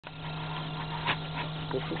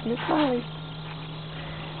This is Miss Molly.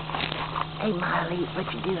 Hey, Molly,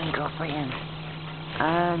 what you doing, girlfriend?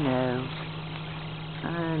 I know.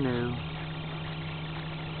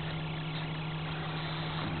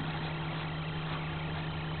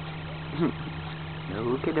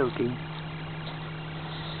 Okie dokie.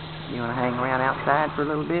 You want to hang around outside for a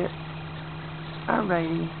little bit?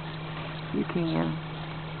 Alrighty. You can.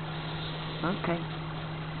 Okay.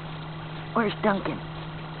 Where's Duncan?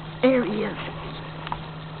 There he is.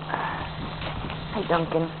 Hey,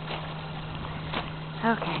 Duncan.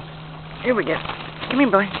 Okay. Here we go. Come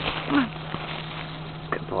here, boy. Come on.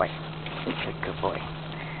 Good boy. He's a good boy.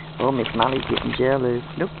 Oh, Miss Molly's getting jealous.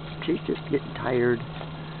 Nope. She's just getting tired.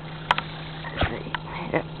 Let's see.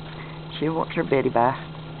 Yep. She wants her Betty bye.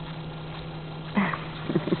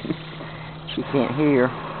 She can't hear.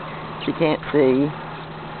 She can't see.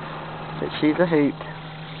 But she's a hoot.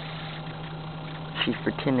 She's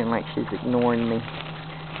pretending like she's ignoring me.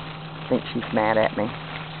 I think she's mad at me.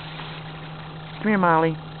 Come here,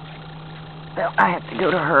 Molly. Well, I have to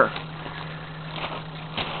go to her.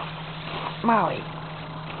 Molly.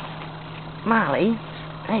 Molly.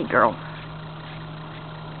 Hey, girl.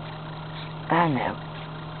 I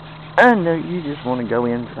know you just want to go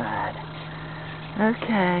inside.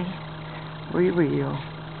 Okay. We will.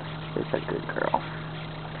 She's a good girl.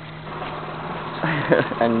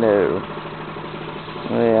 I know.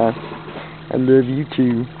 Yeah. I love you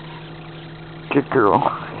too. Good girl.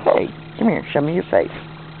 Hey, come here. Show me your face.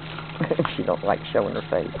 She don't like showing her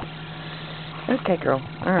face. Okay, girl.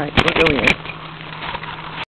 All right, we'll go in.